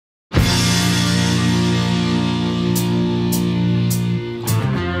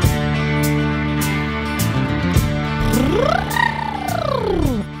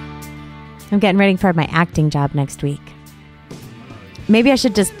I'm getting ready for my acting job next week. Maybe I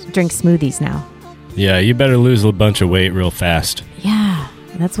should just drink smoothies now. Yeah, you better lose a bunch of weight real fast. Yeah,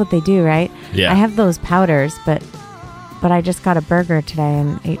 that's what they do, right? Yeah. I have those powders, but I just got a burger today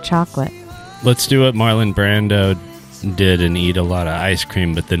and ate chocolate. Let's do what Marlon Brando did and eat a lot of ice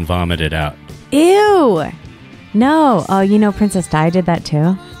cream, but then vomit it out. Ew! No. Oh, Princess Di did that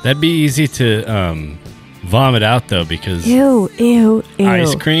too? That'd be easy to vomit out, though, because Ew.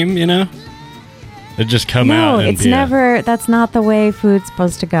 ice cream, it'd just come out. No, and it's never, that's not the way food's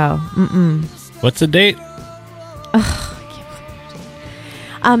supposed to go. Mm-mm. What's the date?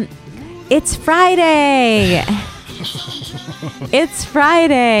 It's Friday. It's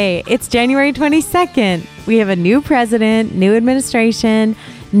Friday. It's January 22nd. We have a new president, new administration,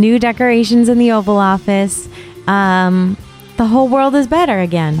 new decorations in the Oval Office. The whole world is better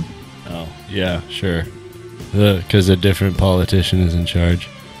again. Oh, yeah, sure. Because a different politician is in charge.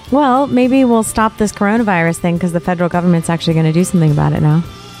 Well, maybe we'll stop this coronavirus thing because the federal government's actually going to do something about it now.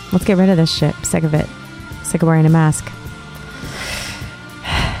 Let's get rid of this shit. Sick of it. Sick of wearing a mask.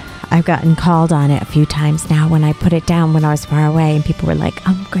 I've gotten called on it a few times now when I put it down when I was far away and people were like,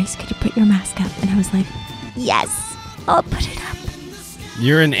 Grace, could you put your mask up? And I was like, yes, I'll put it up.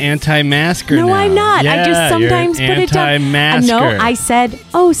 You're an anti-masker now. No, I'm not. Yeah, I just sometimes you're an put it down. anti-masker. No, I said,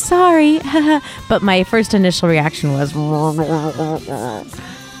 oh, sorry. But my first initial reaction was,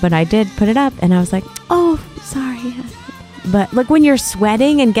 but I did put it up and I was like, oh, sorry. But look, when you're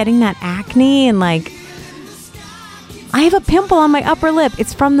sweating and getting that acne and like, I have a pimple on my upper lip.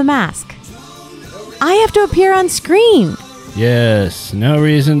 It's from the mask. I have to appear on screen. Yes, no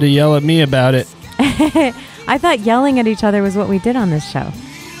reason to yell at me about it. I thought yelling at each other was what we did on this show.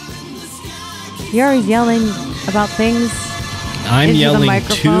 You're always yelling about things. I'm yelling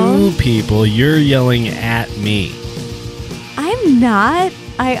to people. You're yelling at me. I'm not.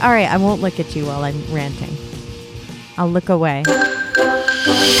 All right, I won't look at you while I'm ranting. I'll look away.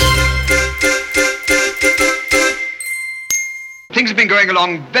 Things have been going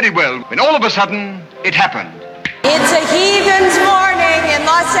along very well when all of a sudden it happened. It's a heathen's morning in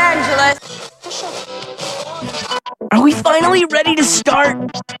Los Angeles. Are we finally ready to start?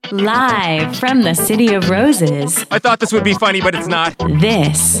 Live from the City of Roses. I thought this would be funny, but it's not.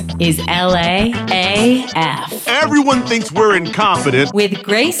 This is LAAF. Everyone thinks we're incompetent. With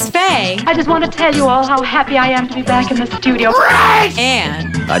Grace Faye. I just want to tell you all how happy I am to be back in the studio.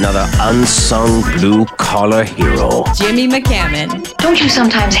 And Another unsung blue-collar hero. Jimmy McCammon. Don't you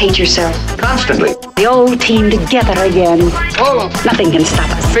sometimes hate yourself? Constantly. The old team together again. Oh, Nothing can stop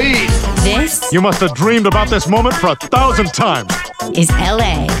us. feed. This You must have dreamed about this moment for 1,000 times. is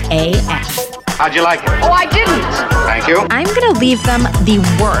LAAF. How'd you like it? Oh, I didn't. Thank you. I'm going to leave them the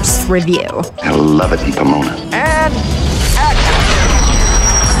worst review. I love it in Pomona. And action.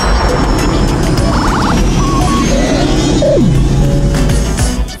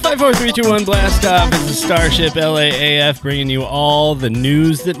 5, 4, 3, 2, 1, blast off. It's the Starship LAAF bringing you all the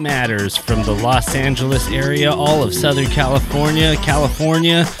news that matters from the Los Angeles area, all of Southern California,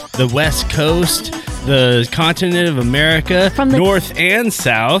 the West Coast, the continent of America, From the- North and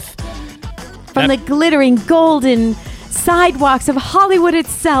South. From the glittering golden sidewalks of Hollywood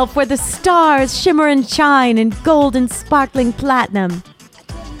itself, where the stars shimmer and shine in gold and sparkling platinum.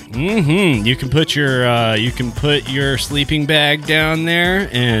 You can put your sleeping bag down there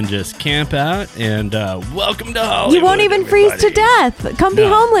and just camp out and welcome to Hollywood. You won't even freeze to death. Come be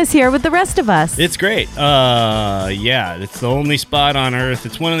No. homeless here with the rest of us. It's great. Yeah, it's the only spot on Earth.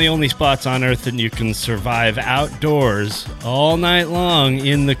 It's one of the only spots on Earth that you can survive outdoors all night long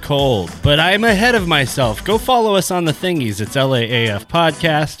in the cold. But I'm ahead of myself. Go follow us on the thingies. It's LAAF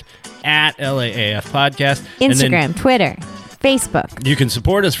Podcast, at LAAF Podcast. Instagram, Twitter, Facebook. You can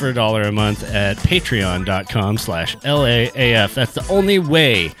support us for $1 a month at patreon.com/LAAF. That's the only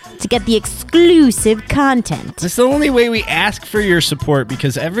way. To get the exclusive content. That's the only way we ask for your support,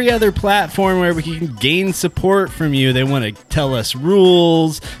 because every other platform where we can gain support from you, they want to tell us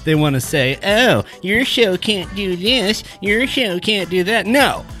rules. They want to say, oh, your show can't do this. Your show can't do that.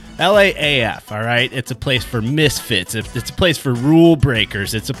 No. LAAF, all right? It's a place for misfits. It's a place for rule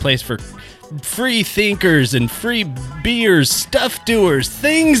breakers. It's a place for free thinkers and free beers, stuff doers,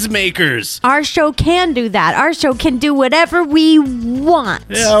 things makers. Our show can do that. Our show can do whatever we want.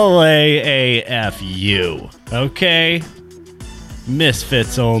 LAAFU, okay?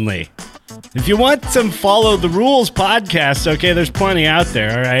 Misfits only. If you want some Follow the Rules podcasts, okay, there's plenty out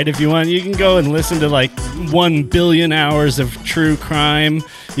there, all right? If you want, you can go and listen to like 1 billion hours of true crime.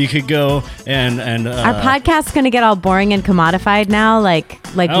 You could go and Our podcast's going to get all boring and commodified now. Like,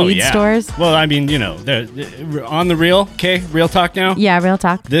 like weed stores. Well, I mean, they're on the real. Okay, real talk now. Yeah, real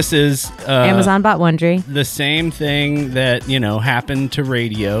talk. This is Amazon bought Wondery. The same thing that happened to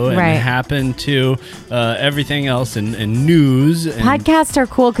radio and happened to everything else and news. And podcasts are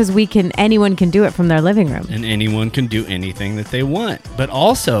cool because anyone can do it from their living room, and anyone can do anything that they want. But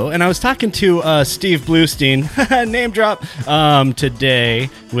also, and I was talking to Steve Bluestein, name drop, today,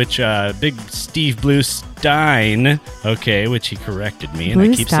 which big Steve Bluestein, okay, which he corrected me, and I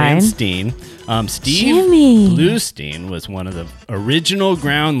keep saying Steen. Steve Bluestein was one of the original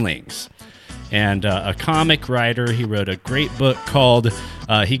Groundlings. And a comic writer. He wrote a great book called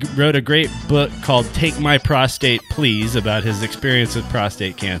Take My Prostate Please, about his experience with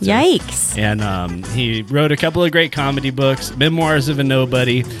prostate cancer. Yikes. And he wrote a couple of great comedy books, Memoirs of a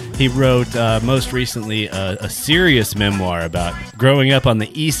Nobody. He wrote most recently a serious memoir about growing up on the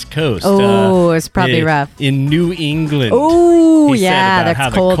East Coast. Oh, it's probably rough. In New England. Oh, yeah, that's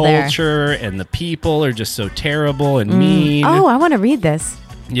how cold the there. culture and the people are just so terrible and mean. Oh, I want to read this.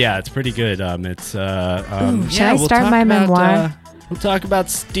 Yeah, it's pretty good. Should I start my memoir? We'll talk about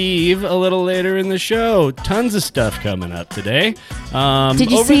Steve a little later in the show. Tons of stuff coming up today. Did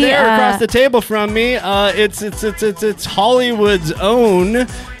you over see, there across the table from me? It's Hollywood's own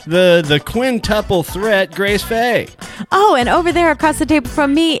the quintuple threat, Grace Faye. Oh, and over there across the table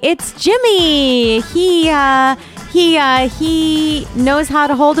from me, it's Jimmy. He knows how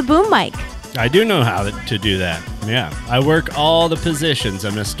to hold a boom mic. I do know how to do that. Yeah. I work all the positions.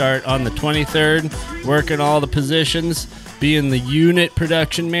 I'm going to start on the 23rd, working all the positions, being the unit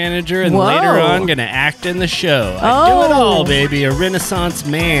production manager, and later on going to act in the show. I do it all, baby. A Renaissance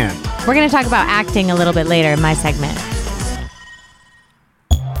man. We're going to talk about acting a little bit later in my segment.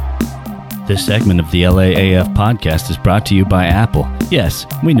 This segment of the LAAF podcast is brought to you by Apple. Yes,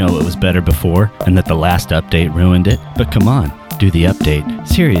 we know it was better before and that the last update ruined it, but come on. Do the update.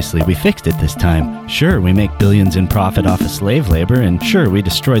 Seriously, we fixed it this time. Sure, we make billions in profit off of slave labor, and sure, we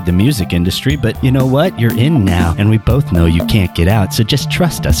destroyed the music industry, but you know what? You're in now, and we both know you can't get out, so just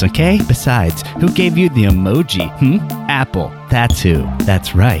trust us, okay? Besides, who gave you the emoji? Apple. That's who.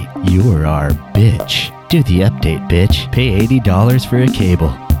 That's right. You're our bitch. Do the update, bitch. Pay $80 for a cable.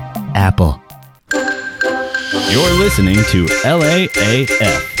 Apple. You're listening to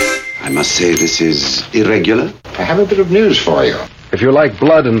LAAF. I must say this is irregular. I have a bit of news for you. If you like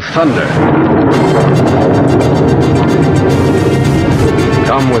blood and thunder,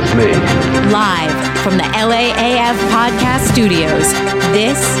 come with me. Live from the LAAF podcast studios,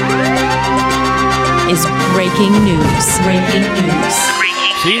 this is breaking news. Breaking news.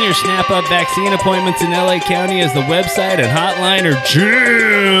 Senior snap-up vaccine appointments in LA County as the website and hotline are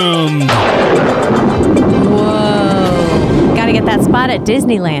jammed. Whoa. Gotta get that spot at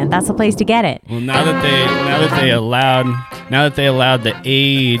Disneyland. That's the place to get it. Well, now that they allowed the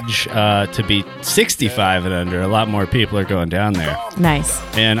age to be 65 and under, a lot more people are going down there. Nice.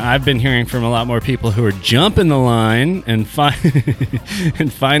 And I've been hearing from a lot more people who are jumping the line and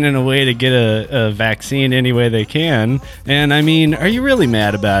finding a way to get a vaccine any way they can. And I mean, are you really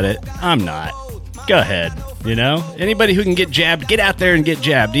mad about it? I'm not. Go ahead. Anybody who can get jabbed, get out there and get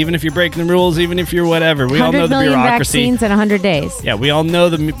jabbed. Even if you're breaking the rules, even if you're whatever. We all know the bureaucracy. 100 million vaccines in 100 days. Yeah, we all know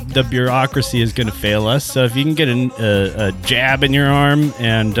the bureaucracy is going to fail us. So if you can get a jab in your arm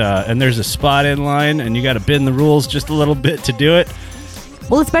and there's a spot in line and you got to bend the rules just a little bit to do it.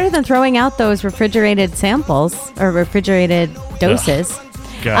 Well, it's better than throwing out those refrigerated samples or refrigerated doses.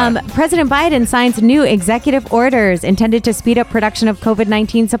 President Biden signs new executive orders intended to speed up production of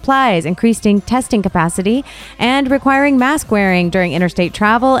COVID-19 supplies, increasing testing capacity, and requiring mask wearing during interstate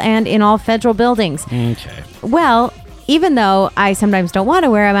travel and in all federal buildings. Okay. Well, even though I sometimes don't want to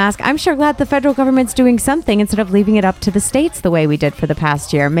wear a mask, I'm sure glad the federal government's doing something instead of leaving it up to the states the way we did for the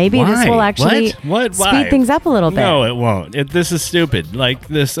past year. Maybe this will actually speed things up a little bit. No, it won't. This is stupid. Like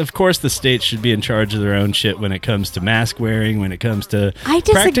this, of course, the states should be in charge of their own shit when it comes to mask wearing, when it comes to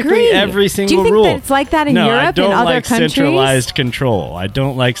practically every single rule. Do you think that it's like that in Europe and other countries? I don't like centralized control. I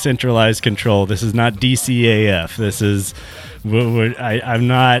don't like centralized control. This is not DCAF. This is... I'm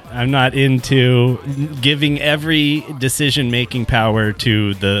not into giving every decision-making power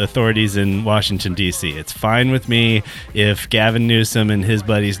to the authorities in Washington, D.C. It's fine with me if Gavin Newsom and his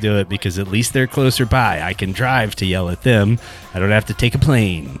buddies do it because at least they're closer by. I can drive to yell at them. I don't have to take a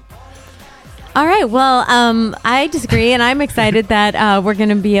plane. All right. Well, I disagree, and I'm excited that we're going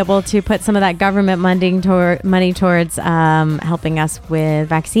to be able to put some of that government money towards helping us with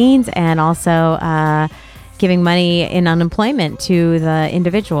vaccines and also giving money in unemployment to the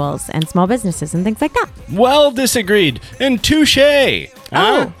individuals and small businesses and things like that. Well disagreed and touche.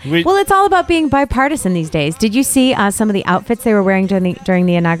 Well, it's all about being bipartisan these days. Did you see some of the outfits they were wearing during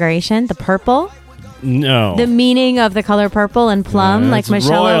the inauguration? The purple? No. The meaning of the color purple and plum, like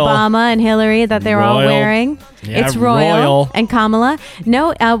Michelle Obama and Hillary, that they were all wearing. Yeah, it's royal. And Kamala.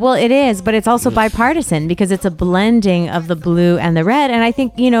 No, well, it is, but it's also bipartisan because it's a blending of the blue and the red. And I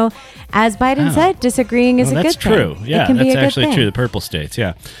think, as Biden said, disagreeing is a good thing. That's true. Yeah, it can that's be a actually good thing. true. The purple states,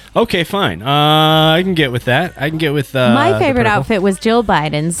 yeah. Okay, fine. I can get with that. I can get with my favorite outfit was Jill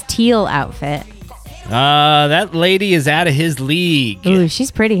Biden's teal outfit. That lady is out of his league. Ooh,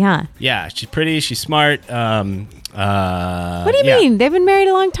 she's pretty, huh? Yeah, she's pretty. She's smart. What do you mean? They've been married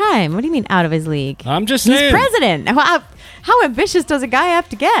a long time. What do you mean out of his league? I'm just saying. He's president. How ambitious does a guy have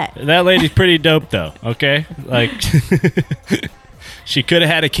to get? That lady's pretty dope, though. Okay, like she could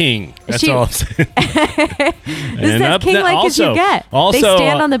have had a king. That's all I'm saying. This is as king-like as you get. Also, they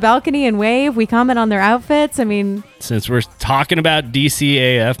stand on the balcony and wave. We comment on their outfits. I mean, since we're talking about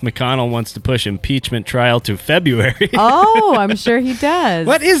DCAF, McConnell wants to push impeachment trial to February. Oh, I'm sure he does.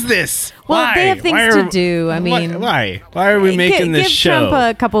 What is this? Well, why? They have things to do. I mean, why? Why are we making this show? Give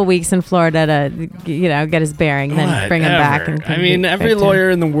Trump a couple weeks in Florida to, get his bearing, then bring him back. And every lawyer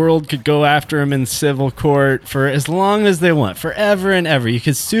in the world could go after him in civil court for as long as they want, forever and ever. You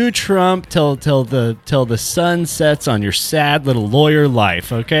could sue Trump till the sun sets on your sad little lawyer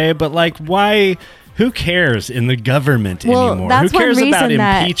life. Okay, but why? Who cares in the government anymore? That's Who cares one about reason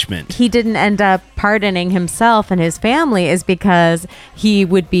that impeachment? He didn't end up pardoning himself and his family is because he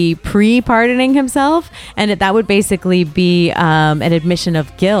would be pre-pardoning himself, and that would basically be an admission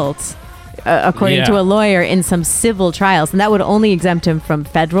of guilt. According to a lawyer in some civil trials, and that would only exempt him from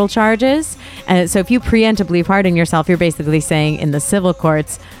federal charges. And so if you preemptively pardon yourself, you're basically saying in the civil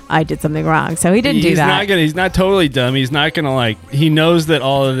courts, I did something wrong. So he didn't do that. He's not totally dumb. He's not going to he knows that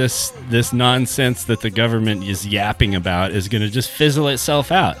all of this nonsense that the government is yapping about is going to just fizzle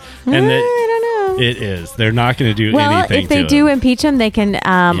itself out. And I don't know. It is. They're not going to do anything Well, if they do impeach him, they can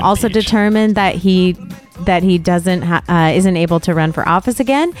also determine that he doesn't isn't able to run for office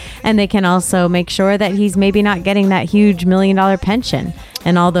again, and they can also make sure that he's maybe not getting that huge $1 million pension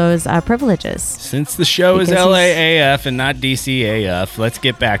and all those privileges. Since the show is LAAF and not DCAF, let's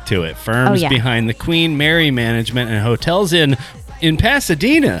get back to it. Firms behind the Queen Mary management and hotels in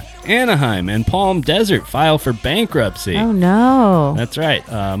Pasadena, Anaheim, and Palm Desert file for bankruptcy. Oh, no. That's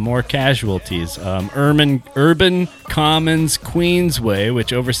right. More casualties. Urban Commons Queensway,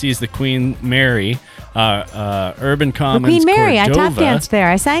 which oversees the Queen Mary. Urban Commons Queen Mary, Cordova. I tap danced there.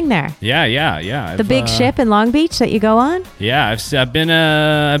 I sang there. Yeah. The big ship in Long Beach that you go on? Yeah, I've been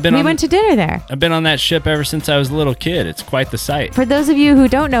We went to dinner there. I've been on that ship ever since I was a little kid. It's quite the sight. For those of you who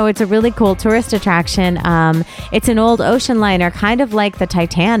don't know, it's a really cool tourist attraction. It's an old ocean liner, kind of like the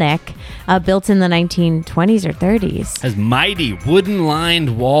Titanic, built in the 1920s or 30s. Has mighty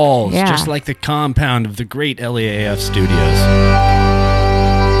wooden-lined walls, just like the compound of the great LAAF studios.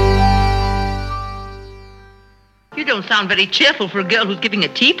 You don't sound very cheerful for a girl who's giving a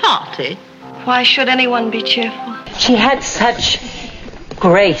tea party. Why should anyone be cheerful? She had such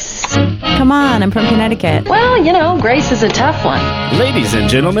grace. Come on, I'm from Connecticut. Well, grace is a tough one. Ladies and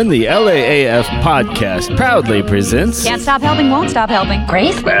gentlemen, the LAAF podcast proudly presents... Can't stop helping, won't stop helping.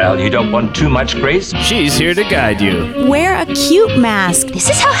 Grace? Well, you don't want too much grace. She's here to guide you. Wear a cute mask. This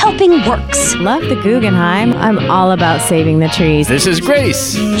is how helping works. Love the Guggenheim. I'm all about saving the trees. This is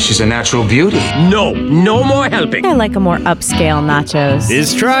Grace. She's a natural beauty. No more helping. I like a more upscale nachos.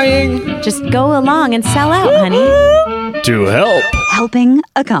 Is trying... Just go along and sell out, honey. To help. Helping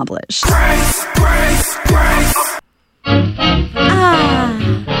accomplished.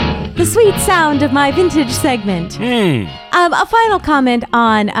 The sweet sound of my vintage segment. A final comment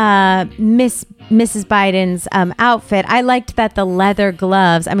on Mrs. Biden's outfit. I liked that the leather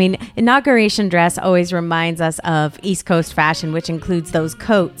gloves. I mean, inauguration dress always reminds us of East Coast fashion, which includes those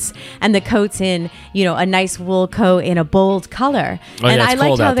coats and the coats in, a nice wool coat in a bold color. And I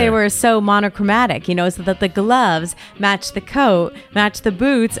liked how they were so monochromatic, so that the gloves match the coat, match the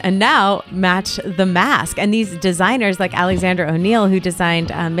boots, and now match the mask. And these designers like Alexander O'Neill, who designed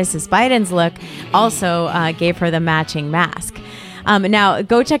Mrs. Biden's look, also gave her the matching mask. Now,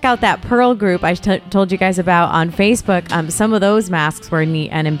 go check out that Pearl group I told you guys about on Facebook. Some of those masks were neat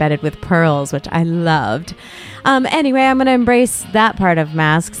and embedded with pearls, which I loved. Anyway, I'm going to embrace that part of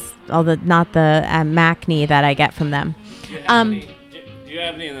masks, although not the acne that I get from them. Do you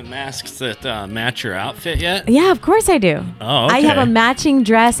have any of the masks that match your outfit yet? Yeah, of course I do. Oh, okay. I have a matching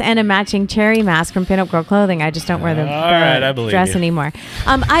dress and a matching cherry mask from Pinup Girl Clothing. I just don't wear the dress anymore.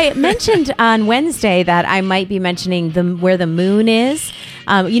 I mentioned on Wednesday that I might be mentioning where the moon is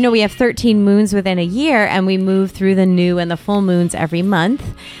We have 13 moons within a year, and we move through the new and the full moons every month.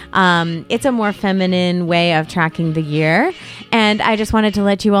 It's a more feminine way of tracking the year. And I just wanted to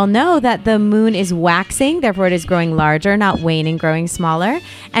let you all know that the moon is waxing, therefore it is growing larger, not waning, growing smaller.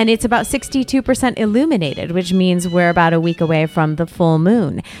 And it's about 62% illuminated, which means we're about a week away from the full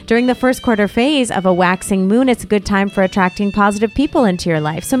moon. During the first quarter phase of a waxing moon, it's a good time for attracting positive people into your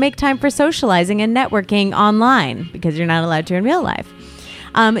life. So make time for socializing and networking online, because you're not allowed to in real life.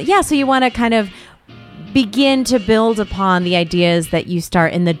 So you want to kind of begin to build upon the ideas that you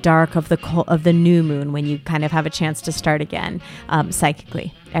start in the dark of the new moon, when you kind of have a chance to start again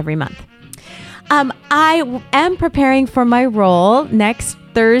psychically every month. I am preparing for my role next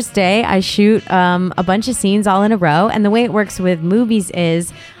Thursday. I shoot a bunch of scenes all in a row, and the way it works with movies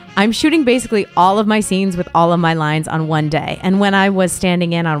is I'm shooting basically all of my scenes with all of my lines on one day. And when I was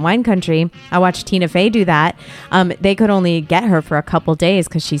standing in on Wine Country, I watched Tina Fey do that. They could only get her for a couple days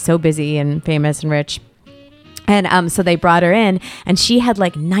because she's so busy and famous and rich. And so they brought her in, and she had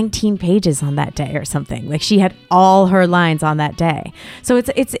like 19 pages on that day or something. Like, she had all her lines on that day. So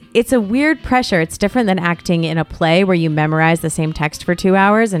it's a weird pressure. It's different than acting in a play where you memorize the same text for 2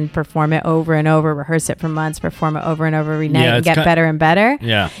 hours and perform it over and over, rehearse it for months, perform it over and over every night, and get better and better.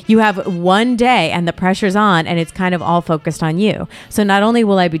 Yeah. You have one day and the pressure's on, and it's kind of all focused on you. So not only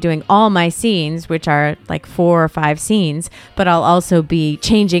will I be doing all my scenes, which are like 4 or 5 scenes, but I'll also be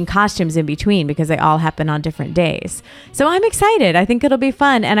changing costumes in between because they all happen on different days. So I'm excited. I think it'll be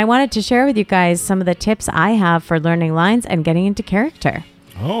fun. And I wanted to share with you guys some of the tips I have for learning lines and getting into character.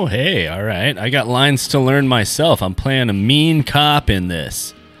 Oh, hey. All right. I got lines to learn myself. I'm playing a mean cop in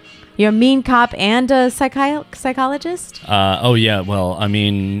this. You're a mean cop and a psychologist? Yeah. Well, I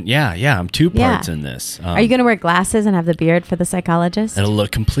mean, yeah. I'm 2 parts in this. Are you going to wear glasses and have the beard for the psychologist? It'll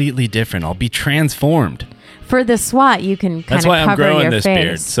look completely different. I'll be transformed. For the SWAT, you can kind That's of why I'm cover growing your this face.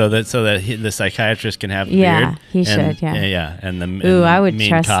 beard, so that the psychiatrist can have the Yeah, beard. he should, yeah. Yeah, and the Ooh, I would mean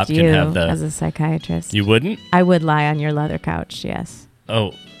trust cop you can have the. as a psychiatrist. You wouldn't? I would lie on your leather couch, yes.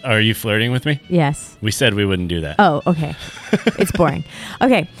 Oh, are you flirting with me? Yes. We said we wouldn't do that. Oh, okay. It's boring.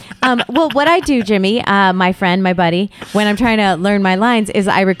 Okay. Well, what I do, Jimmy, my friend, my buddy, when I'm trying to learn my lines is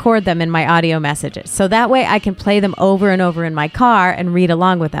I record them in my audio messages. So that way I can play them over and over in my car and read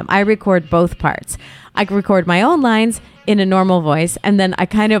along with them. I record both parts. I record my own lines in a normal voice, and then I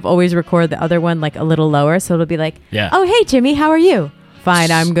kind of always record the other one like a little lower. So it'll be like, oh, hey, Jimmy, how are you?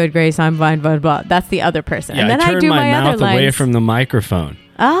 Fine, I'm good, Grace. I'm fine, blah, blah. That's the other person. Yeah, and then I turn I do my other mouth lines away from the microphone.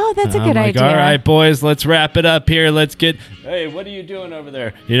 Oh, that's a good idea. All right, boys, let's wrap it up here. Let's get, hey, what are you doing over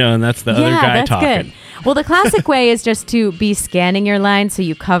there? And that's the other guy talking. Good. Well, the classic way is just to be scanning your line, so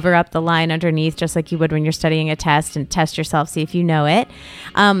you cover up the line underneath, just like you would when you're studying a test, and test yourself, see if you know it.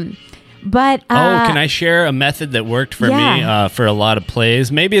 Can I share a method that worked for me for a lot of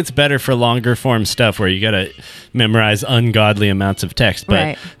plays? Maybe it's better for longer form stuff where you got to memorize ungodly amounts of text.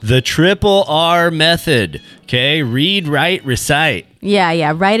 But the triple R method, okay? Read, write, recite.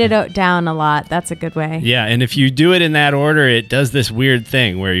 Yeah. Write it down a lot. That's a good way. Yeah, and if you do it in that order, it does this weird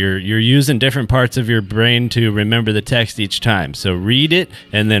thing where you're using different parts of your brain to remember the text each time. So read it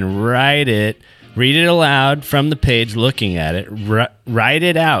and then write it. Read it aloud from the page, looking at it. Write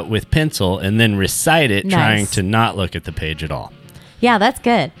it out with pencil, and then recite it, trying to not look at the page at all. Yeah, that's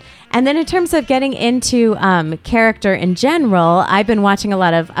good. And then in terms of getting into character in general, I've been watching a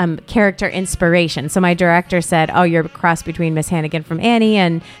lot of character inspiration. So my director said, oh, you're a cross between Miss Hannigan from Annie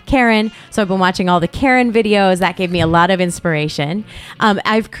and Karen. So I've been watching all the Karen videos. That gave me a lot of inspiration.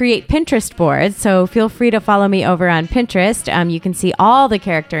 I've created Pinterest boards, so feel free to follow me over on Pinterest. You can see all the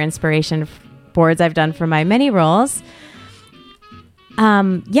character inspiration boards I've done for my many roles.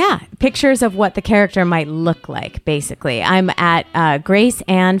 Pictures of what the character might look like, basically. I'm at Grace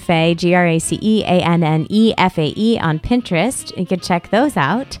Ann Faye, GraceAnneFae on Pinterest. You can check those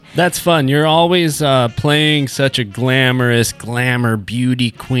out. That's fun. You're always playing such a glamour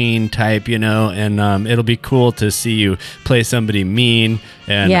beauty queen type, and it'll be cool to see you play somebody mean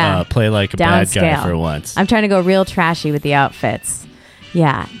and play like a bad guy for once. I'm trying to go real trashy with the outfits.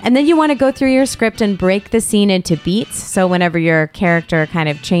 Yeah. And then you want to go through your script and break the scene into beats. So whenever your character kind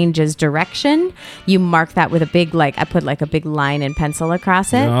of changes direction, you mark that with a big, I put a big line in pencil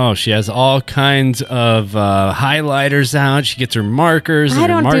across it. Oh, she has all kinds of highlighters out. She gets her markers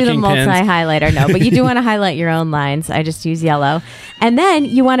and her marking pens. I don't do the multi-highlighter, no. But you do want to highlight your own lines. I just use yellow. And then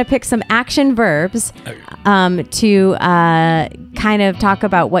you want to pick some action verbs to kind of talk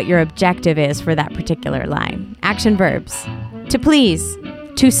about what your objective is for that particular line. Action verbs. To please,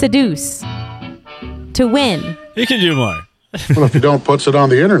 to seduce, to win. You can do more. Well, if you don't put it on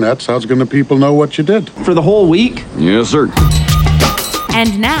the internet, how's going to people know what you did? For the whole week? Yes, sir.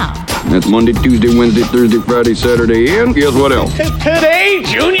 And now, That's Monday, Tuesday, Wednesday, Thursday, Friday, Saturday, and guess what else? Today,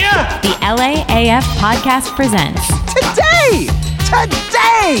 Junior? the LAAF podcast presents. Today!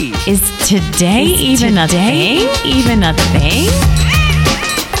 Is today even a thing? Even a thing?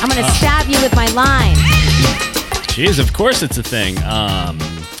 I'm going to stab you with my line. Jeez, of course it's a thing.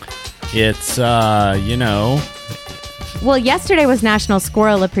 It's, Well, yesterday was National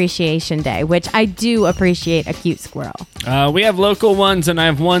Squirrel Appreciation Day, which I do appreciate a cute squirrel. we have local ones, and I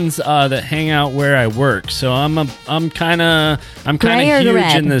have ones that hang out where I work. So I'm kind of Gray or huge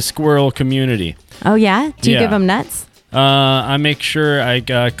red? in the squirrel community. Oh, yeah? Do you Yeah. give them nuts? I make sure I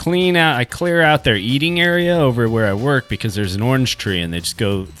clear out their eating area over where I work because there's an orange tree, and they just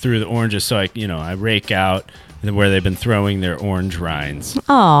go through the oranges. So I rake out where they've been throwing their orange rinds.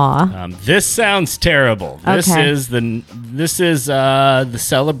 Aw. This sounds terrible. This Okay. is the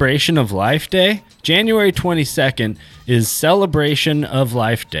Celebration of Life Day. January 22nd is Celebration of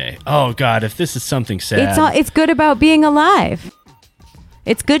Life Day. Oh God, if this is something sad. It's good about being alive.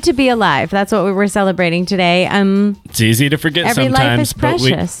 It's good to be alive. That's what we were celebrating today. It's easy to forget Every life sometimes, is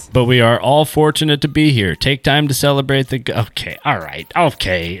precious. but we are all fortunate to be here. Take time to celebrate okay, all right,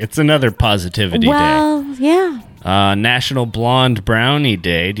 okay. It's another positivity Well, yeah. day. National Blonde Brownie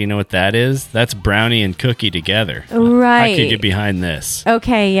Day. Do you know what that is? That's brownie and cookie together. Right. I could get behind this.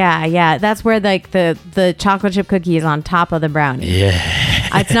 Okay, yeah. That's where the chocolate chip cookie is on top of the brownie. Yeah.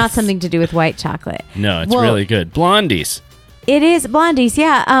 It's not something to do with white chocolate. No, it's Well, really good. Blondies. It is Blondies,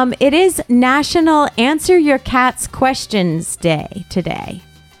 yeah. It is National Answer Your Cat's Questions Day today.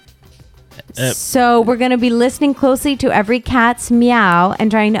 So we're going to be listening closely to every cat's meow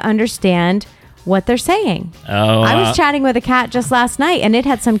and trying to understand what they're saying. Oh, I was chatting with a cat just last night, and it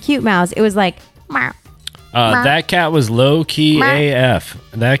had some cute meows. It was like, meow. That cat was low key AF.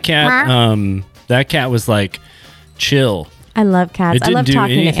 That cat was like chill. I love cats. It I didn't love do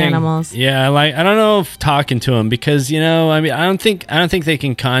talking anything. to animals. Yeah, I don't know if talking to them because I don't think they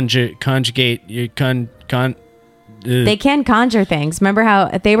can conjugate. They can conjure things. Remember how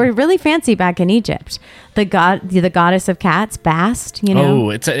they were really fancy back in Egypt? The goddess of cats, Bast. Oh,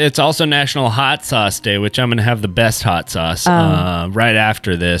 it's also National Hot Sauce Day, which I'm going to have the best hot sauce right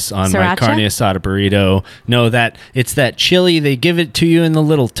after this on my Sriracha? carne asada burrito. No, it's that chili. They give it to you in the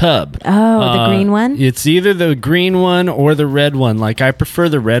little tub. Oh, the green one? It's either the green one or the red one. Like, I prefer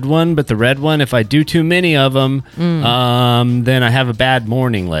the red one, but the red one, if I do too many of them, then I have a bad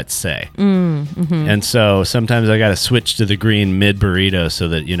morning, let's say. Mm-hmm. And so sometimes I got to switch to the green mid burrito so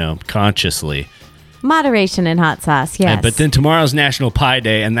that, consciously. Moderation in hot sauce, yes. But then tomorrow's National Pie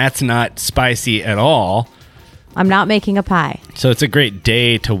Day, and that's not spicy at all. I'm not making a pie. So it's a great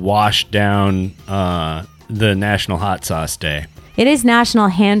day to wash down the National Hot Sauce Day. It is National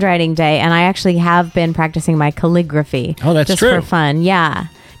Handwriting Day, and I actually have been practicing my calligraphy. Oh, that's just true. for fun, yeah.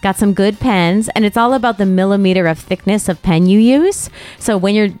 Got some good pens, and it's all about the millimeter of thickness of pen you use. So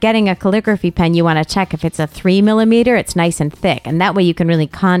when you're getting a calligraphy pen, you want to check if it's a 3 millimeter, it's nice and thick. And that way you can really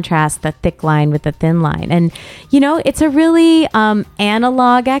contrast the thick line with the thin line. And, it's a really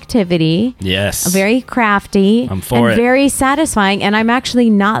analog activity. Yes. Very crafty. I'm for and it. very satisfying. And I'm actually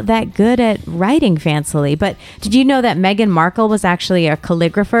not that good at writing fancily. But did you know that Meghan Markle was actually a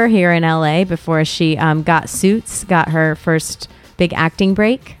calligrapher here in LA before she got Suits, got her first big acting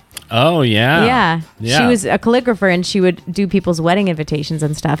break? Oh, yeah. Yeah. She was a calligrapher, and she would do people's wedding invitations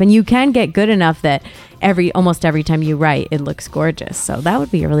and stuff. And you can get good enough that almost every time you write, it looks gorgeous. So that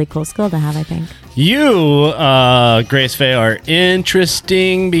would be a really cool skill to have, I think. You, Grace Faye, are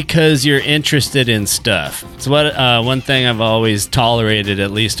interesting because you're interested in stuff. It's one thing I've always tolerated,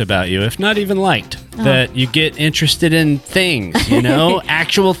 at least about you, if not even liked, that you get interested in things,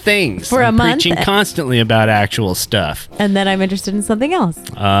 actual things. For a month. Preaching constantly about actual stuff. And then I'm interested in something else.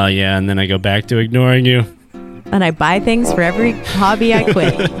 Yeah, and then I go back to ignoring you. And I buy things for every hobby I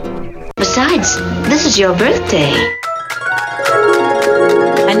quit. Besides, this is your birthday.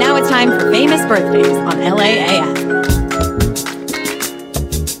 And now it's time for famous birthdays on LAAF.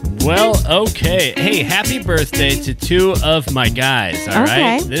 Well, okay. Hey, happy birthday to two of my guys, all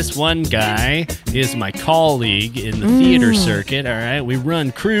right? This one guy is my colleague in the theater circuit, all right? We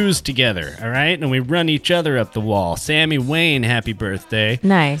run crews together, all right? And we run each other up the wall. Sammy Wayne, happy birthday.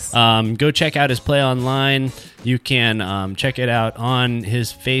 Nice. Go check out his play online. You can check it out on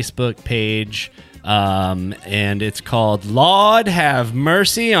his Facebook page. And it's called Lord Have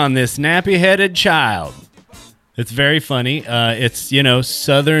Mercy on This Nappy-Headed Child. It's very funny. It's,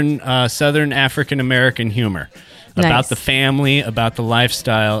 Southern African-American humor about the family, about the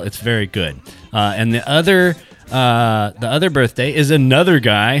lifestyle. It's very good. And the other The other birthday is another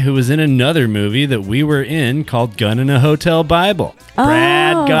guy who was in another movie that we were in called Gun in a Hotel Bible.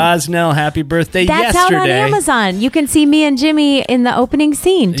 Brad Gosnell, happy birthday That's yesterday. out on Amazon. You can see me and Jimmy in the opening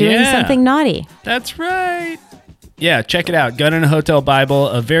scene doing something naughty. That's right. Yeah, check it out. Gun in a Hotel Bible,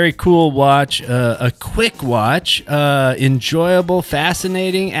 a very cool watch, a quick watch, enjoyable,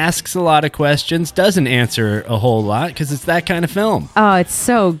 fascinating, asks a lot of questions, doesn't answer a whole lot because it's that kind of film. Oh, it's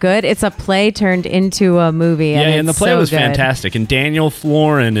so good. It's a play turned into a movie. Yeah, and the play so was good. fantastic. And Daniel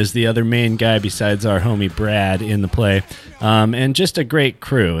Florin is the other main guy besides our homie Brad in the play. And just a great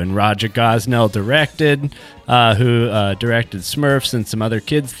crew. And Roger Gosnell directed, who directed Smurfs and some other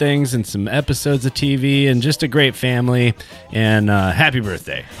kids things and some episodes of TV, and just a great family. And happy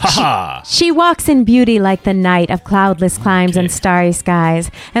birthday. Ha-ha! She walks in beauty like the night of cloudless climes and starry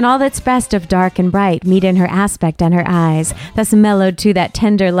skies, and all that's best of dark and bright meet in her aspect and her eyes, thus mellowed to that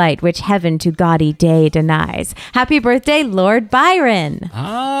tender light which heaven to gaudy day denies. Happy birthday, Lord Byron.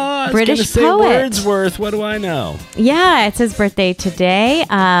 I was British gonna say poet. Wordsworth. What do I know? Yeah, it's his birthday today,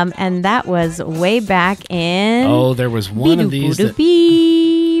 and that was way back in... Oh, there was one of these that...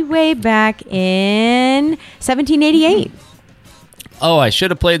 way back in 1788. Oh, I should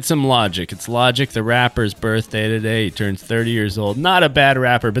have played some Logic. It's Logic, the rapper's birthday today. He turns 30 years old. Not a bad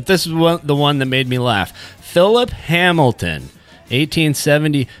rapper, but this is the one that made me laugh. Philip Hamilton,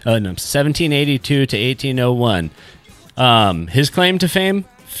 1782 to 1801. His claim to fame?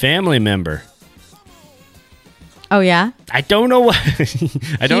 Family member. Oh, yeah? I don't know what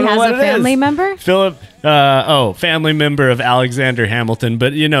I don't know what it is. He has a family member? Philip, family member of Alexander Hamilton.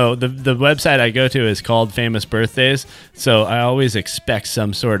 But, you know, the website I go to is called Famous Birthdays, so I always expect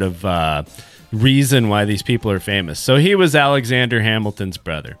some sort of reason why these people are famous. So he was Alexander Hamilton's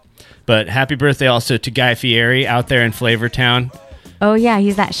brother. But happy birthday also to Guy Fieri out there in Flavortown. Oh, yeah,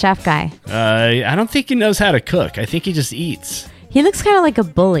 he's that chef guy. I don't think he knows how to cook. I think he just eats. He looks kind of like a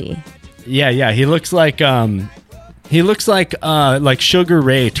bully. Yeah. He looks like... He looks like Sugar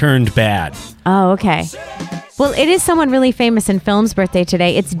Ray turned bad. Oh, okay. Well, it is someone really famous in film's birthday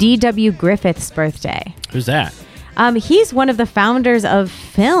today. It's D.W. Griffith's birthday. Who's that? He's one of the founders of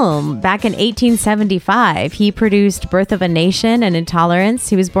film. Back in 1875, he produced Birth of a Nation and Intolerance.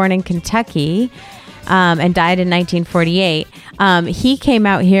 He was born in Kentucky and died in 1948. He came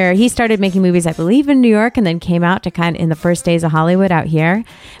out here. He started making movies, I believe, in New York, and then came out to kind of in the first days of Hollywood out here.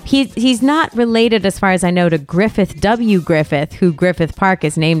 He's not related, as far as I know, to Griffith W. Griffith, who Griffith Park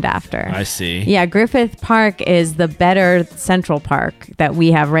is named after. I see. Yeah, Griffith Park is the better Central Park that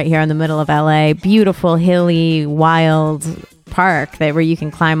we have right here in the middle of LA. Beautiful, hilly, wild park where you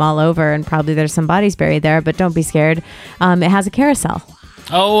can climb all over, and probably there's some bodies buried there, but don't be scared. It has a carousel.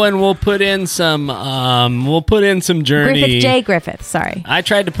 Oh, and we'll put in some Journey. Griffith J. Griffith, sorry. I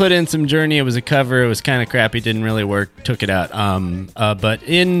tried to put in some Journey. It was a cover. It was kind of crappy. Didn't really work. Took it out. But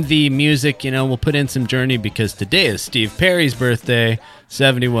in the music, we'll put in some Journey because today is Steve Perry's birthday,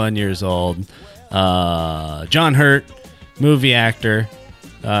 71 years old. John Hurt, movie actor.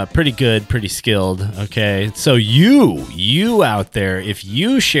 Pretty good, pretty skilled. Okay, so you out there, if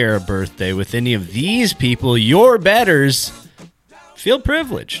you share a birthday with any of these people, your betters, feel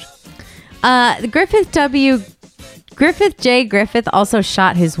privileged. Griffith J. Griffith also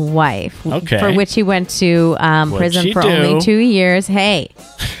shot his wife, for which he went to prison for only 2 years. Hey,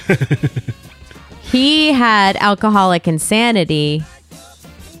 he had alcoholic insanity.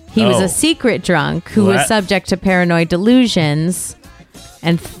 He was a secret drunk who was subject to paranoid delusions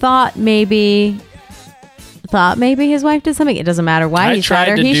and thought maybe his wife did something. It doesn't matter why he shot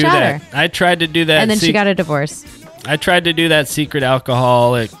her. He shot her. I tried to do that. And then she got a divorce. I tried to do that secret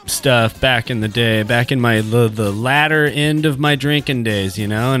alcoholic stuff back in the day, back in the latter end of my drinking days,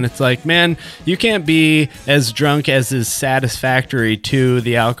 and it's like, man, you can't be as drunk as is satisfactory to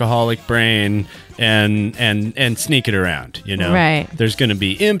the alcoholic brain and sneak it around, Right. There's going to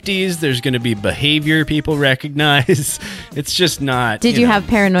be empties, there's going to be behavior people recognize. It's just not. Did you have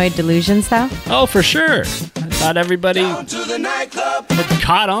paranoid delusions though? Oh, for sure. I thought everybody had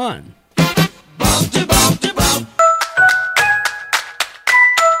caught on.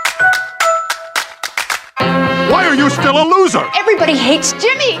 Why are you still a loser? Everybody hates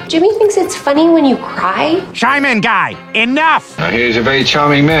Jimmy. Jimmy thinks it's funny when you cry. Chime in, guy. Enough. He's a very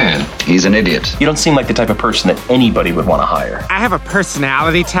charming man. He's an idiot. You don't seem like the type of person that anybody would want to hire. I have a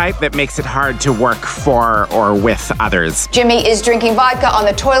personality type that makes it hard to work for or with others. Jimmy is drinking vodka on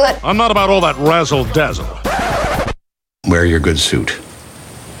the toilet. I'm not about all that razzle-dazzle. Wear your good suit.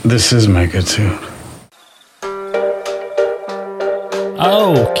 This is my good suit.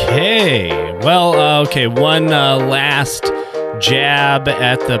 Okay. Well, one last jab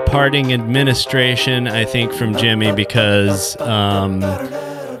at the parting administration, I think, from Jimmy, because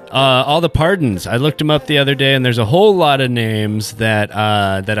all the pardons. I looked them up the other day, and there's a whole lot of names that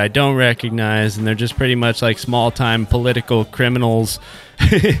I don't recognize, and they're just pretty much like small-time political criminals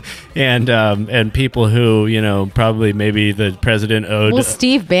and people who, you know, probably maybe the president owed. Well,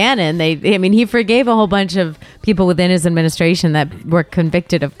 Steve Bannon, he forgave a whole bunch of people within his administration that were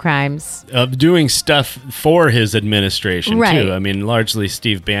convicted of crimes. Of doing stuff for his administration, right. too. I mean, largely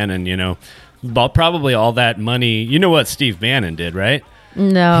Steve Bannon, you know, probably all that money. You know what Steve Bannon did, right?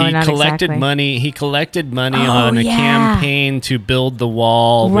 No, he not collected exactly. money. He collected money on a campaign to build the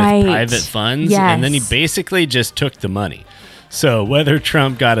wall with private funds, and then he basically just took the money. So whether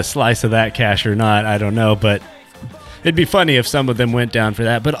Trump got a slice of that cash or not, I don't know, but it'd be funny if some of them went down for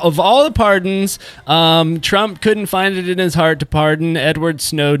that. But of all the pardons, Trump couldn't find it in his heart to pardon Edward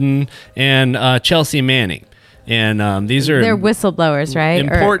Snowden and Chelsea Manning. And they're whistleblowers, right?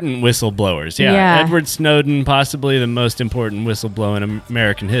 Important whistleblowers. Yeah. Edward Snowden, possibly the most important whistleblower in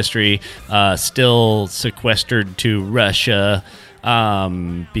American history, still sequestered to Russia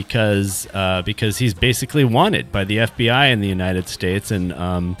because he's basically wanted by the FBI in the United States,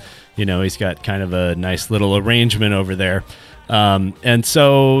 and he's got kind of a nice little arrangement over there. And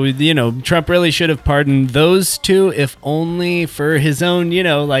so, Trump really should have pardoned those two, if only for his own,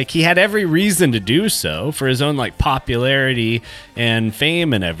 he had every reason to do so for his own, popularity and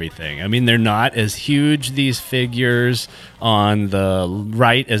fame and everything. I mean, they're not as huge, these figures on the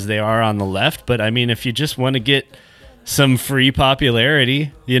right, as they are on the left. But I mean, if you just want to get some free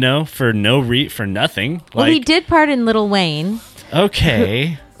popularity, for nothing. Well, he did pardon Lil Wayne.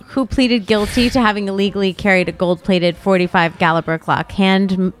 Okay. Who pleaded guilty to having illegally carried a gold-plated .45 caliber Glock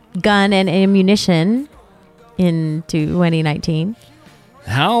handgun and ammunition in 2019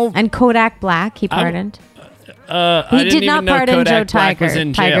 How? And Kodak Black, he pardoned. He did not pardon Kodak Joe Black was Tiger.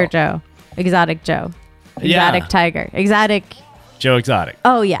 in Tiger jail. Joe. Exotic Joe. Exotic Tiger. Exotic. Joe Exotic.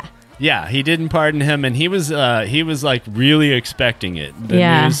 Oh, yeah. Yeah, he didn't pardon him, and he was really expecting it. The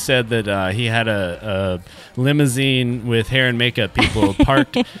news said that he had a limousine with hair and makeup people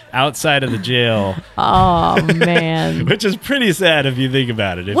parked outside of the jail. Oh, man. Which is pretty sad if you think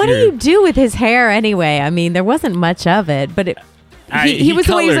about it. What do you do with his hair anyway? I mean, there wasn't much of it, but he was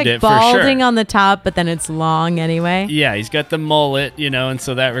always balding on the top, but then it's long anyway. Yeah, he's got the mullet, and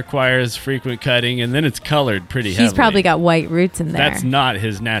so that requires frequent cutting, and then it's colored pretty heavily. He's probably got white roots in there. That's not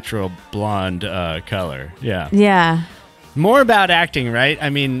his natural blonde color. Yeah. Yeah. More about acting, right? I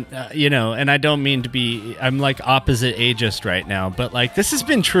mean, and I don't mean to be, I'm opposite ageist right now, but this has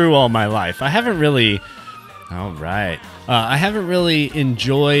been true all my life. I haven't really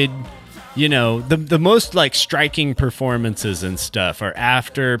enjoyed, the most striking performances and stuff are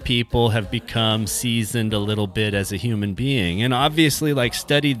after people have become seasoned a little bit as a human being and obviously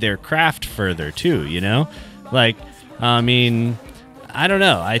studied their craft further too, I mean, I don't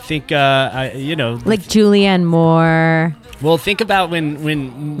know. I think, Julianne Moore. Well, think about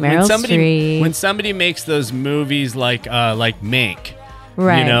when somebody makes those movies like Mank,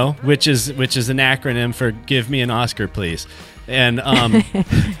 right? Which is an acronym for "Give Me an Oscar, Please," and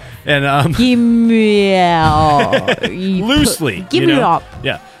give me loosely, give me up,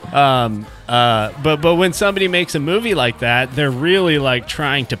 yeah. But when somebody makes a movie like that, they're really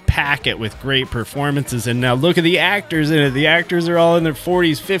trying to pack it with great performances. And now look at the actors in it. The actors are all in their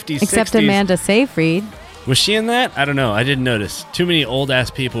 40s, 50s, except 60s. Amanda Seyfried. Was she in that? I don't know. I didn't notice. Too many old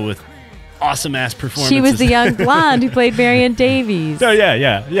ass people with awesome ass performances. She was the young blonde who played Marion Davies. Oh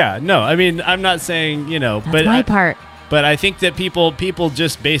yeah. No, I mean, I'm not saying That's but my part. But I think that people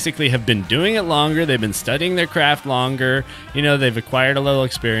just basically have been doing it longer. They've been studying their craft longer. They've acquired a little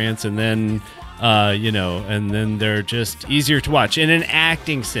experience, and then, and then they're just easier to watch. In an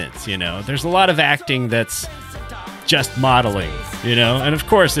acting sense, there's a lot of acting that's just modeling, and of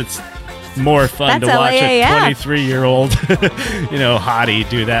course it's more fun to watch a 23-year-old, hottie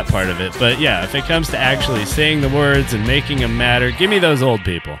do that part of it. But yeah, if it comes to actually saying the words and making them matter, give me those old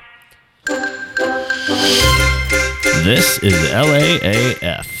people. This is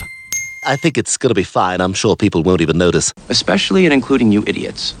LAAF. I think it's going to be fine. I'm sure people won't even notice. Especially and including you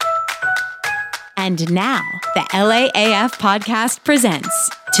idiots. And now, the LAAF podcast presents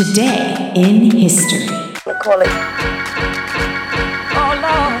Today in History. Call it. Oh,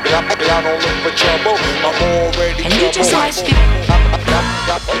 Lord. And you just like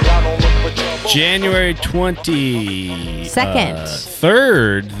January 22nd.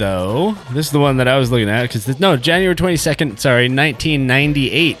 3rd, though. This is the one that I was looking at. January 22nd,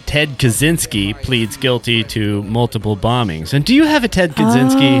 1998. Ted Kaczynski pleads guilty to multiple bombings. And do you have a Ted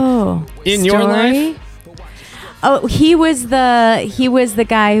Kaczynski in your life? Oh, he was the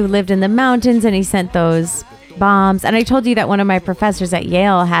guy who lived in the mountains, and he sent those bombs. And I told you that one of my professors at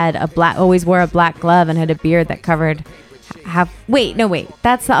Yale had always wore a black glove and had a beard that covered half. Wait,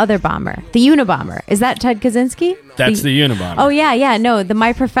 that's the other bomber, the Unabomber. Is that Ted Kaczynski? That's the Unabomber. Oh yeah. No,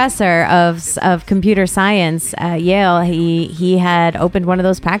 my professor of computer science at Yale, he had opened one of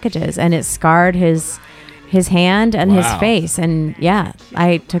those packages, and it scarred his hand and his face. And yeah,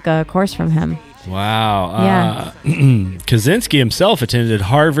 I took a course from him. Wow. Yeah. Kaczynski himself attended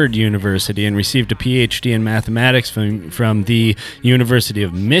Harvard University and received a PhD in mathematics from the University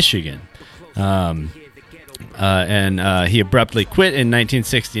of Michigan. And he abruptly quit in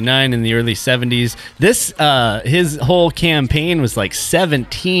 1969 in the early 70s. His whole campaign was like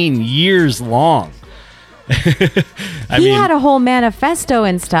 17 years long. He had a whole manifesto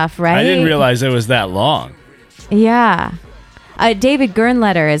and stuff, right? I didn't realize it was that long. Yeah. David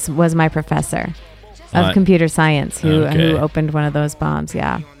Gernletter was my professor of computer science who opened one of those bombs.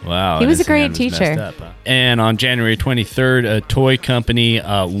 Yeah. Wow. He was a great teacher. And on January 23rd, a toy company,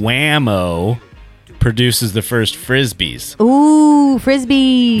 Whammo, produces the first Frisbees. Ooh,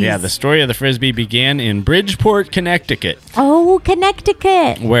 Frisbees. Yeah, the story of the Frisbee began in Bridgeport, Connecticut. Oh,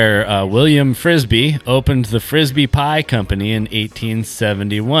 Connecticut. Where William Frisbee opened the Frisbee Pie Company in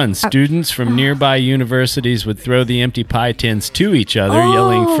 1871. Students from nearby universities would throw the empty pie tins to each other,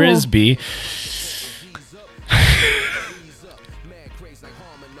 yelling Frisbee.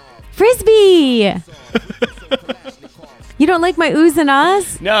 Frisbee! You don't like my oohs and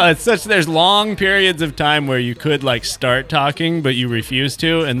ahs? No, there's long periods of time where you could like start talking, but you refuse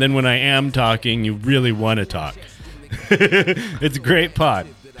to. And then when I am talking, you really want to talk. It's a great pod.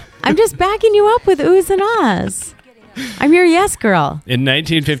 I'm just backing you up with oohs and ahs. I'm your yes girl. In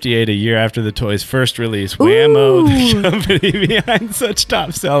 1958, a year after the toy's first release, Whammo, the company behind such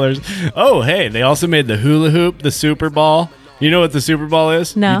top sellers. Oh, hey, they also made the hula hoop, the Super Ball. You know what the Super Ball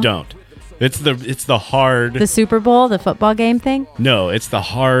is? No. You don't. It's the hard... The Super Bowl, the football game thing? No, it's the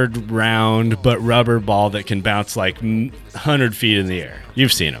hard, round, but rubber ball that can bounce like 100 feet in the air.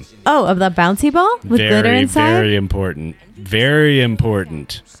 You've seen them. Oh, of the bouncy ball with glitter inside? Very important. Very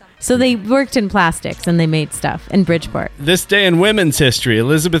important. So they worked in plastics and they made stuff in Bridgeport. This day in women's history,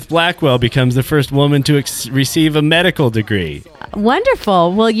 Elizabeth Blackwell becomes the first woman to receive a medical degree.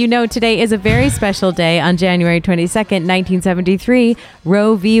 Wonderful. Well, today is a very special day. On January 22nd, 1973,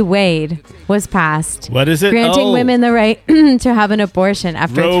 Roe v. Wade was passed. What is it? Granting women the right to have an abortion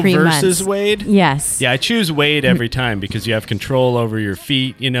after Roe 3 months. Roe versus Wade? Yes. Yeah, I choose Wade every time because you have control over your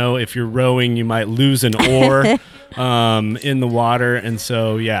feet. If you're rowing, you might lose an oar in the water. And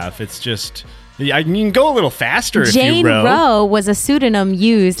so, yeah, if it's just... you can go a little faster if you row. Jane Roe was a pseudonym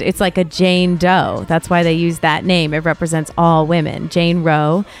used. It's like a Jane Doe. That's why they use that name. It represents all women. Jane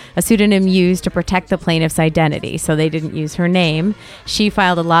Roe, a pseudonym used to protect the plaintiff's identity. So they didn't use her name. She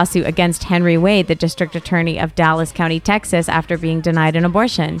filed a lawsuit against Henry Wade, the district attorney of Dallas County, Texas, after being denied an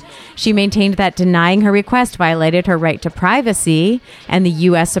abortion. She maintained that denying her request violated her right to privacy, and the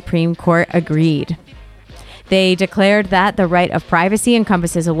U.S. Supreme Court agreed. They declared that the right of privacy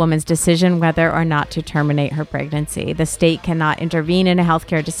encompasses a woman's decision whether or not to terminate her pregnancy. The state cannot intervene in a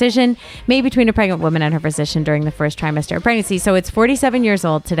healthcare decision made between a pregnant woman and her physician during the first trimester of pregnancy. So it's 47 years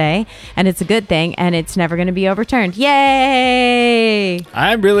old today, and it's a good thing, and it's never going to be overturned. Yay!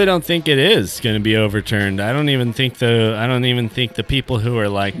 I really don't think it is going to be overturned. I don't even think the people who are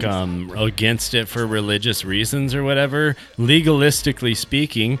like against it for religious reasons or whatever, legalistically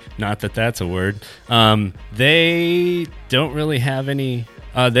speaking, not that that's a word, they don't really have any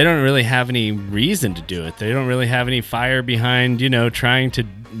reason to do it. They don't really have any fire behind, trying to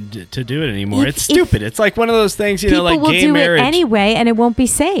do it anymore. It's stupid. It's like one of those things, people like will gay do marriage. It anyway, and it won't be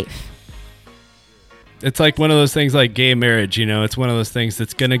safe. It's like one of those things like gay marriage, It's one of those things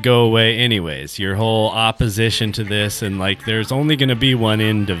that's going to go away anyways. Your whole opposition to this, and like there's only going to be one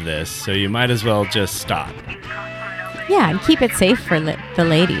end of this, so you might as well just stop. Yeah, and keep it safe for the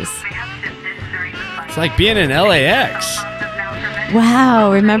ladies. It's like being in LAX.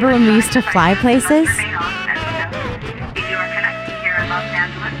 Wow, remember when we used to fly places?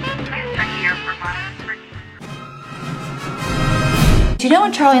 Do you know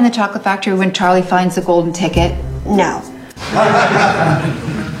in Charlie and the Chocolate Factory when Charlie finds the golden ticket? No.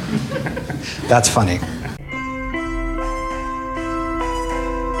 That's funny.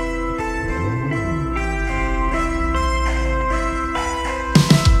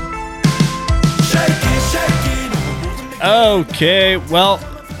 Okay, well,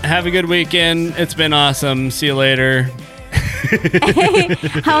 have a good weekend. It's been awesome. See you later. Hey,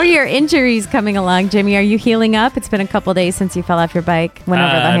 how are your injuries coming along, Jimmy? Are you healing up? It's been a couple days since you fell off your bike, went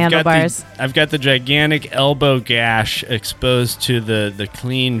over the handlebars. I've got the gigantic elbow gash exposed to the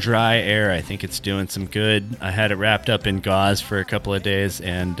clean, dry air. I think it's doing some good. I had it wrapped up in gauze for a couple of days,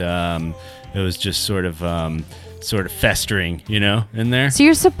 and it was just sort of festering, in there. So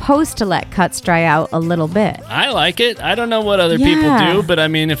you're supposed to let cuts dry out a little bit. I like it. I don't know what other people do, but I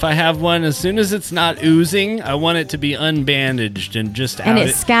mean, if I have one, as soon as it's not oozing, I want it to be unbandaged and just and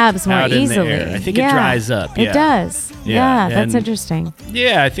it scabs more easily. I think it dries up. It does. Yeah, that's interesting.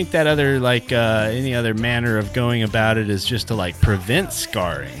 Yeah, I think that other any other manner of going about it is just to prevent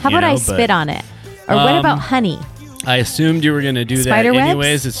scarring. How about I spit on it? Or what about honey? I assumed you were going to do Spider that webs?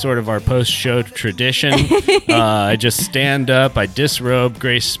 anyways. It's sort of our post-show tradition. I just stand up, I disrobe,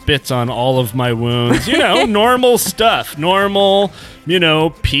 Grace spits on all of my wounds. Normal stuff. Normal,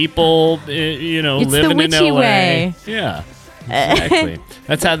 people, it's living the in witchy LA. way. Yeah, exactly.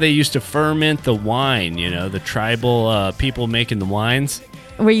 That's how they used to ferment the wine, the tribal people making the wines.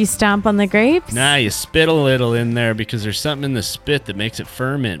 Where you stomp on the grapes? Nah, you spit a little in there because there's something in the spit that makes it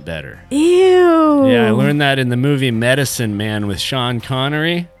ferment better. Ew. Yeah, I learned that in the movie Medicine Man with Sean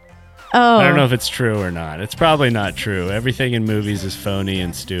Connery. Oh. I don't know if it's true or not. It's probably not true. Everything in movies is phony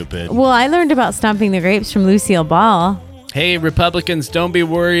and stupid. Well, I learned about stomping the grapes from Lucille Ball. Hey, Republicans, don't be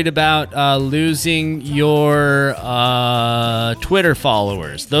worried about losing your Twitter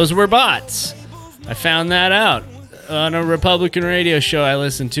followers. Those were bots. I found that out. On a Republican radio show I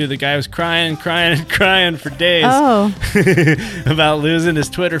listened to, the guy was crying for days about losing his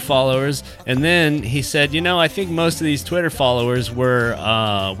Twitter followers. And then he said, I think most of these Twitter followers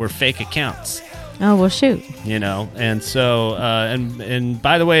were fake accounts. Oh, well, shoot. And so, and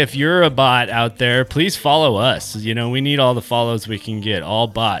by the way, if you're a bot out there, please follow us. We need all the follows we can get. All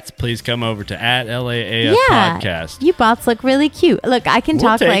bots, please come over to @LAAF Podcast. You bots look really cute. Look, I can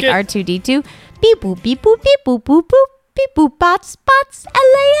talk like R2D2. Beep boop, beep boop, beep boop, boop boop, beep boop, bots,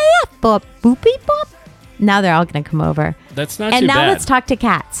 LAAF, boop, boop, beep boop. Now they're all going to come over. That's not too bad. And now let's talk to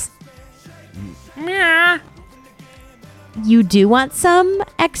cats. Meow. You do want some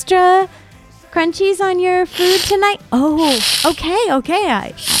extra crunchies on your food tonight? Oh, okay.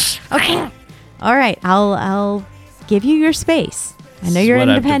 Okay. All right. I'll give you your space. I know you're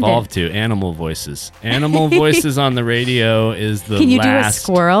independent. I've evolved to animal voices. Animal voices on the radio is the last. Can you do a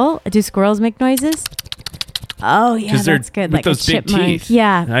squirrel? Do squirrels make noises? Oh, yeah, that's good. With those big teeth.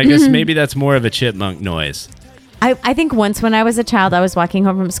 Yeah. I guess maybe that's more of a chipmunk noise. I think once when I was a child, I was walking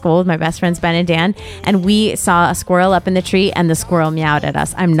home from school with my best friends, Ben and Dan, and we saw a squirrel up in the tree, and the squirrel meowed at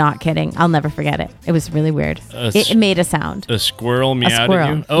us. I'm not kidding. I'll never forget it. It was really weird. It made a sound. A squirrel meowed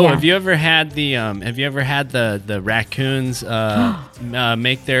at you? Oh, yeah. Have you ever had the raccoons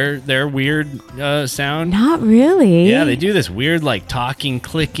make their weird sound? Not really. Yeah, they do this weird talking,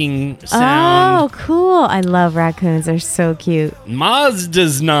 clicking sound. Oh, cool. I love raccoons. They're so cute.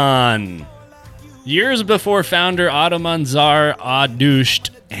 Mazdaznan. Years before founder Atamanzar Adusht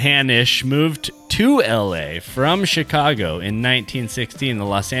Hanish moved to LA from Chicago in 1916, the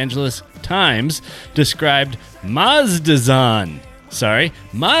Los Angeles Times described Mazdaznan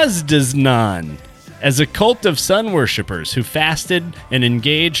as a cult of sun worshippers who fasted and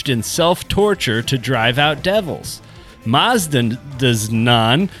engaged in self-torture to drive out devils.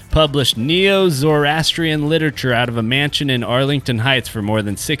 Mazdaznan published Neo-Zoroastrian literature out of a mansion in Arlington Heights for more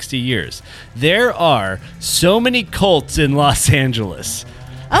than 60 years. There are so many cults in Los Angeles.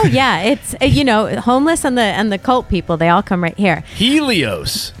 Oh, yeah. It's, homeless and the cult people, they all come right here.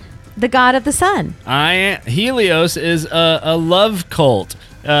 Helios. The god of the sun. Helios is a love cult.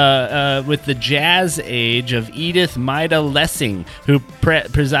 With the jazz age of Edith Maida Lessing, who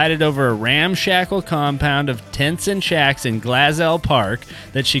presided over a ramshackle compound of tents and shacks in Glasell Park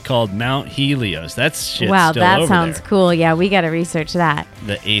that she called Mount Helios. That's shit. Wow, still that over sounds there. cool. Yeah, we got to research that.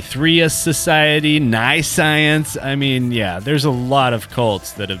 The Aetherius Society, Science. I mean, yeah, there's a lot of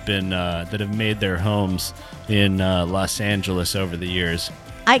cults that have made their homes in Los Angeles over the years.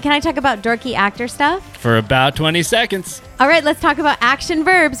 Can I talk about dorky actor stuff? For about 20 seconds. All right, let's talk about action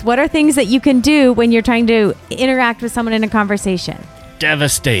verbs. What are things that you can do when you're trying to interact with someone in a conversation?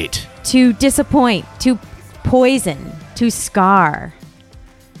 Devastate. To disappoint. To poison. To scar.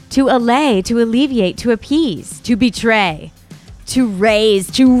 To allay. To alleviate. To appease. To betray. To raise.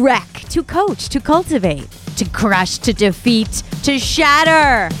 To wreck. To coach. To cultivate. To crush. To defeat. To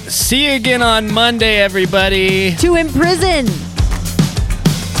shatter. See you again on Monday, everybody. To imprison.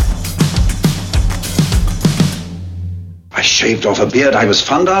 I shaved off a beard I was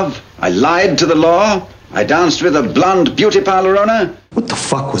fond of. I lied to the law. I danced with a blonde beauty parlor owner. What the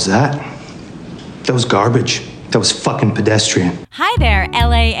fuck was that? That was garbage. That was fucking pedestrian. Hi there,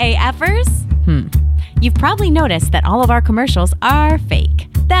 LAAFers. You've probably noticed that all of our commercials are fake.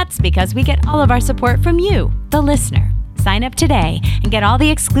 That's because we get all of our support from you, the listener. Sign up today and get all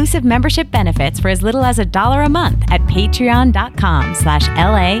the exclusive membership benefits for as little as $1 a month at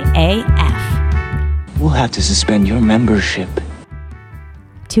patreon.com/LAAF. We'll have to suspend your membership.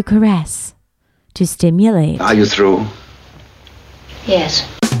 To caress. To stimulate. Are you through? Yes.